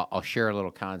 I'll share a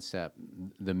little concept.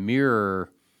 The mirror,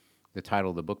 the title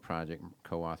of the book project,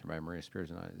 co-authored by Maria Spears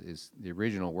and I, is the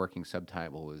original working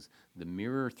subtitle is "The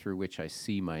Mirror Through Which I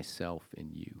See Myself in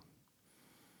You."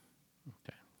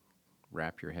 Okay.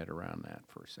 Wrap your head around that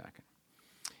for a second.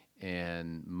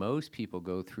 And most people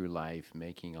go through life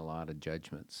making a lot of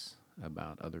judgments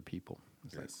about other people.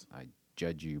 It's Yes. like, I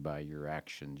judge you by your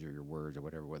actions or your words or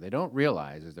whatever. What they don't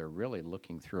realize is they're really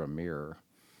looking through a mirror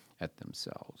at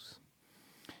themselves.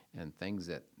 And things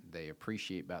that they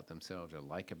appreciate about themselves or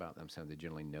like about themselves, they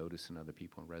generally notice in other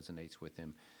people and resonates with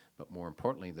them. But more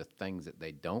importantly, the things that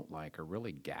they don't like are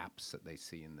really gaps that they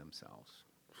see in themselves.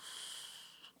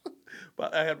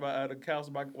 But I had a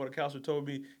counselor. What a counselor told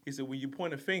me, he said, when you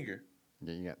point a finger,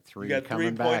 Yeah, you got three you got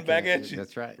coming three pointing back at you.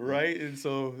 That's right. Right, and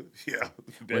so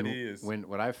that is. When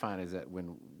what I find is that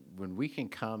when we can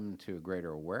come to a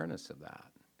greater awareness of that,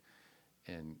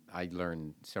 and I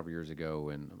learned several years ago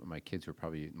when my kids were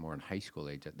probably more in high school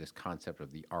age, that this concept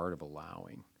of the art of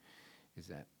allowing is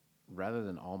that rather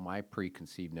than all my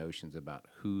preconceived notions about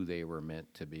who they were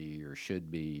meant to be or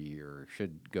should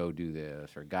go do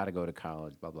this or got to go to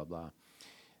college, blah, blah, blah,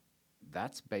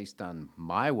 that's based on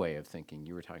my way of thinking.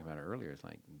 You were talking about it earlier. It's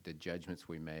like the judgments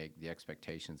we make, the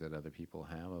expectations that other people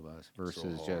have of us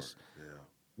versus just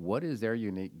what is their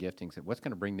unique gifting, what's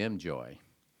going to bring them joy.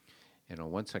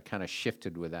 Once I kind of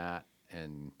shifted with that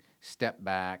and stepped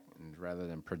back and rather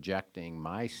than projecting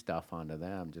my stuff onto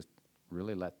them, just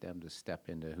really let them just step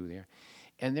into who they are.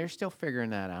 And they're still figuring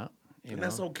that out. And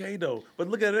that's okay though. But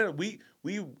look at it. We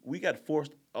got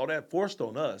all that forced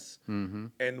on us,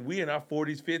 and we in our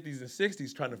 40s, 50s, and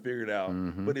 60s trying to figure it out.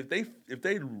 But if they've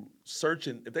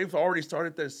already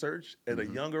started their search at a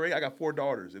younger age, I got 4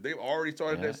 daughters. If they've already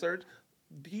started their search,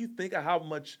 do you think of how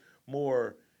much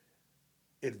more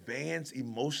advanced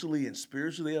emotionally and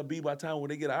spiritually they'll be by the time when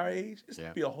they get our age? It's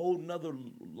gonna be a whole nother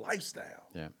lifestyle.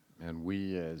 Yeah, and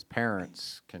we as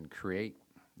parents can create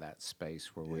that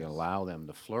space where we allow them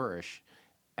to flourish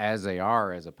as they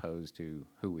are, as opposed to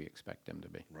who we expect them to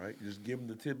be. Right. You just give them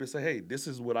the tidbit. Say, hey, this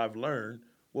is what I've learned.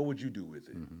 What would you do with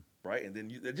it? Right. And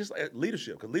then just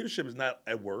leadership, because leadership is not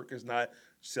at work. It's not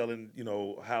selling,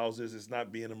 houses. It's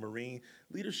not being a Marine.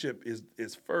 Leadership is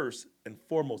first and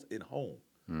foremost at home.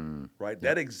 Right.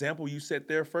 That example you set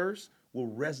there first will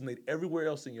resonate everywhere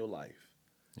else in your life.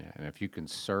 Yeah, and if you can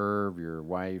serve your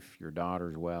wife, your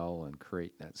daughters well and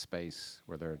create that space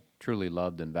where they're truly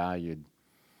loved and valued,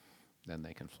 then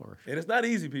they can flourish. And it's not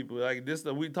easy, people. Like this,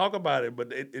 we talk about it,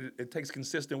 but it takes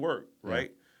consistent work,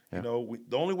 right? Yeah.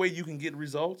 The only way you can get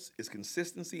results is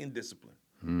consistency and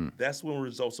discipline. That's when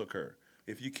results occur.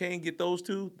 If you can't get those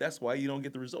two, that's why you don't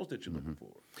get the results that you're looking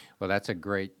for. Well, that's a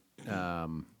great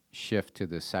shift to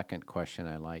the second question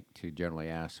I like to generally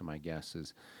ask my guests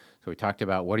is, so we talked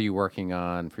about what are you working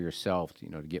on for yourself, to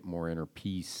get more inner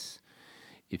peace.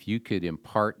 If you could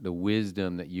impart the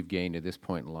wisdom that you've gained at this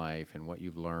point in life and what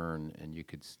you've learned, and you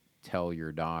could tell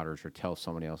your daughters or tell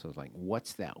somebody else, like,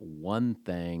 what's that one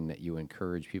thing that you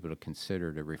encourage people to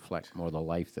consider to reflect more the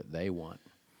life that they want?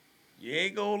 You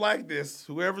ain't gonna like this.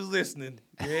 Whoever's listening,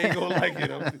 you ain't gonna like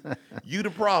it. You the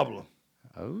problem.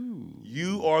 Oh.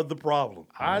 You are the problem.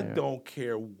 I don't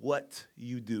care what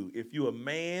you do. If you're a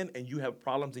man and you have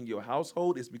problems in your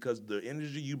household, it's because the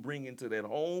energy you bring into that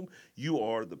home,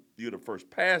 you're the first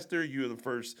pastor, you're the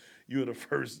first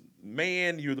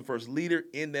man, you're the first leader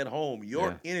in that home.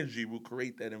 Your energy will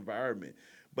create that environment.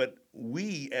 But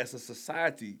we as a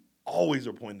society always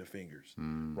are pointing the fingers,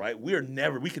 right? We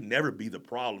can never be the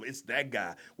problem. It's that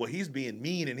guy. Well, he's being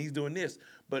mean and he's doing this.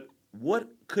 But what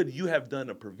could you have done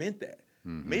to prevent that?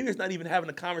 Maybe it's not even having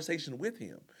a conversation with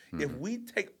him. If we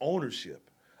take ownership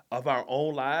of our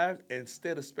own lives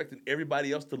instead of expecting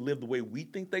everybody else to live the way we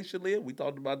think they should live, we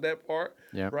talked about that part,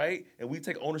 Yep. right? And we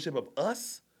take ownership of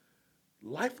us,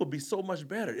 life will be so much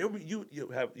better.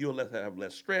 You'll have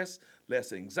less stress,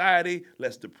 less anxiety,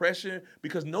 less depression,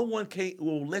 because no one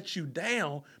will let you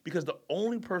down, because the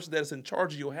only person that's in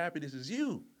charge of your happiness is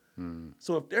you.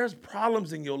 So if there's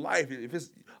problems in your life, if it's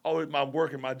my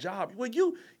work and my job, well,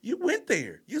 you went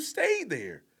there, you stayed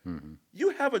there.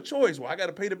 You have a choice. Well, I got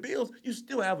to pay the bills. You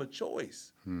still have a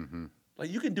choice.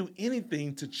 Like, you can do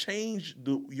anything to change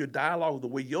your dialogue, the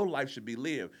way your life should be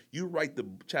lived. You write the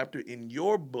chapter in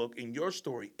your book, in your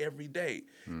story every day.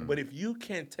 But if you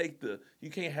can't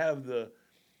have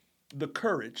the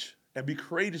courage and be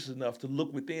courageous enough to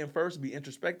look within first, be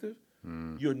introspective,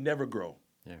 you'll never grow.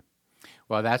 Yeah.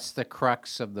 Well, that's the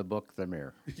crux of the book, The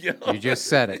Mirror. Yeah. You just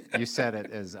said it. You said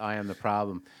it as I am the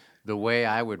problem. The way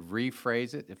I would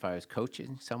rephrase it if I was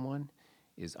coaching someone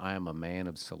is I am a man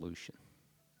of solution.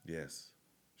 Yes.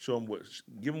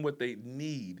 Give them what they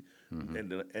need,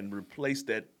 and replace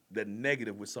that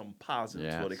negative with something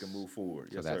positive so they can move forward.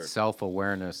 So Yes, that sir.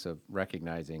 self-awareness of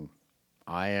recognizing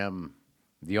I am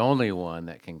the only one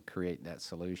that can create that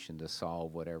solution to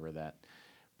solve whatever that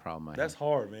problem I That's have.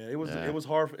 hard, man. It was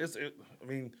hard.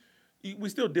 We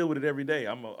still deal with it every day.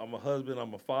 I'm a husband.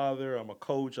 I'm a father. I'm a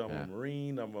coach. I'm a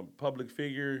Marine. I'm a public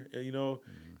figure.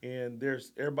 And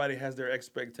everybody has their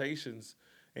expectations,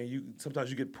 and sometimes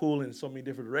you get pulled in so many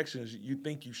different directions. You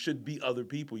think you should be other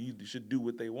people. You should do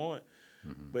what they want.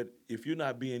 But if you're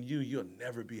not being you, you'll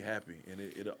never be happy, and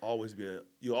you'll always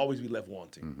be left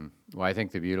wanting. Well, I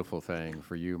think the beautiful thing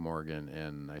for you, Morgan,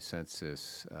 and I sense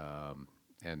this,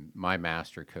 and my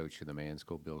master coach in the Man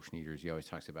School, Bill Schneiders, he always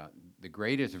talks about the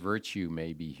greatest virtue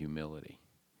may be humility.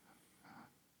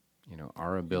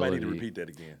 Our You might ability. need to repeat that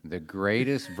again. The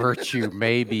greatest virtue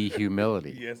may be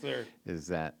humility. Yes, sir. Is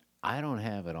that I don't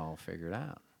have it all figured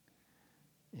out.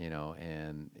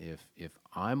 And if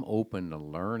I'm open to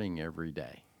learning every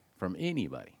day from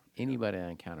anybody I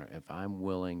encounter, if I'm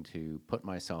willing to put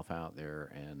myself out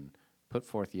there and put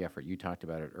forth the effort, you talked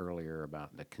about it earlier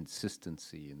about the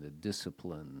consistency and the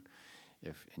discipline.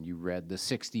 And you read the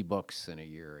 60 books in a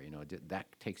year, that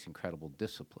takes incredible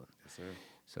discipline. Yes, sir.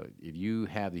 So if you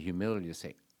have the humility to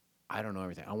say, I don't know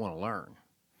everything, I want to learn,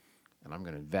 and I'm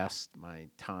going to invest my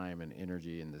time and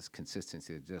energy in this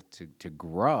consistency just to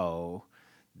grow,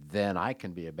 then I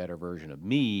can be a better version of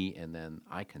me, and then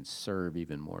I can serve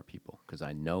even more people because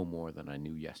I know more than I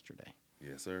knew yesterday.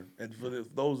 Yes, sir. And for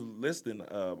those listening,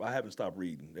 I haven't stopped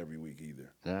reading every week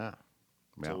either. Yeah.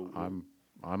 Well, So,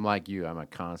 I'm like you. I'm a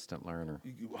constant learner.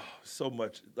 So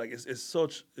much, like it's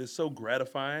so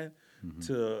gratifying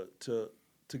to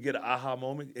get an aha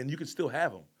moment, and you can still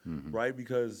have them, right?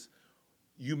 Because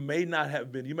you may have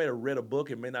read a book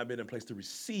and may not have been in a place to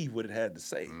receive what it had to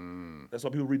say. That's why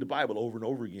people read the Bible over and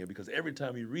over again, because every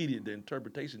time you read it, the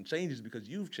interpretation changes because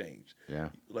you've changed. Yeah.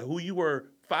 Like, who you were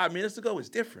 5 minutes ago is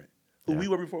different. Who we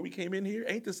were before we came in here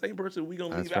ain't the same person we're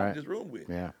going to leave out of this room with.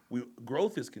 Yeah.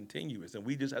 Growth is continuous, and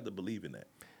we just have to believe in that.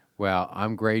 Well,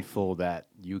 I'm grateful that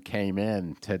you came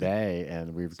in today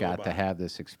and we've got am to I. have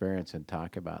this experience and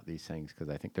talk about these things, because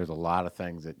I think there's a lot of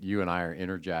things that you and I are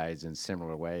energized in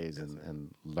similar ways, and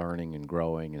learning and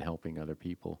growing and helping other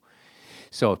people.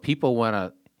 So if people want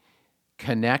to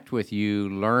connect with you,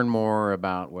 learn more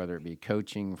about whether it be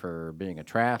coaching for being a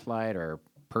triathlete or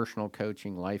personal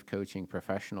coaching, life coaching,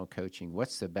 professional coaching,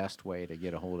 what's the best way to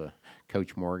get a hold of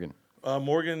Coach Morgan?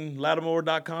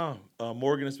 MorganLattimore.com.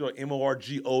 Morgan is spelled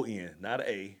Morgon, not an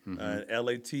A.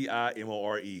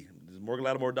 Latimore.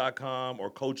 MorganLattimore.com, or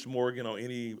Coach Morgan on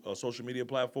any social media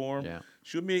platform. Yeah.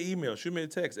 Shoot me an email. Shoot me a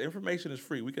text. Information is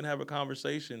free. We can have a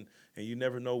conversation, and you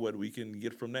never know what we can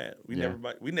get from that. We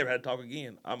never had to talk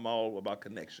again. I'm all about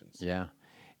connections. Yeah.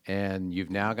 And you've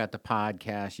now got the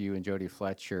podcast, you and Jody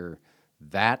Fletcher,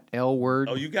 That L Word.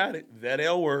 Oh, you got it. That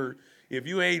L Word. If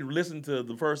you ain't listened to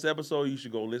the first episode, you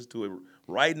should go listen to it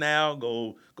right now.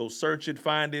 Go search it,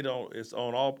 find it. It's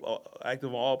on active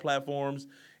on all platforms,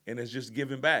 and it's just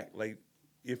giving back. Like,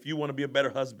 if you want to be a better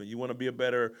husband, you want to be a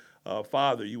better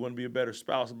father, you want to be a better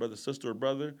spouse, brother, sister, or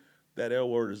brother, that L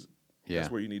Word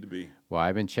that's where you need to be. Well,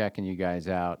 I've been checking you guys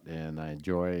out, and I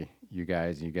enjoy you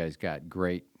guys. You guys got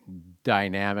great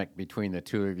dynamic between the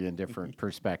two of you and different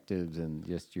perspectives, and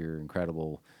just your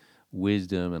incredible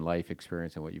wisdom and life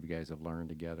experience, and what you guys have learned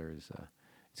together is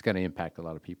it's going to impact a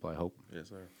lot of people, I hope. Yes,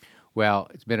 sir. Well,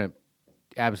 it's been an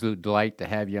absolute delight to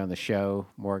have you on the show,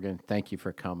 Morgan. Thank you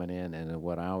for coming in. And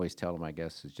what I always tell my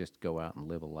guests is just go out and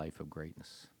live a life of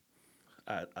greatness.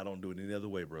 I don't do it any other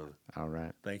way, brother. All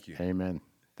right. Thank you. Amen.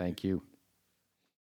 Thank you.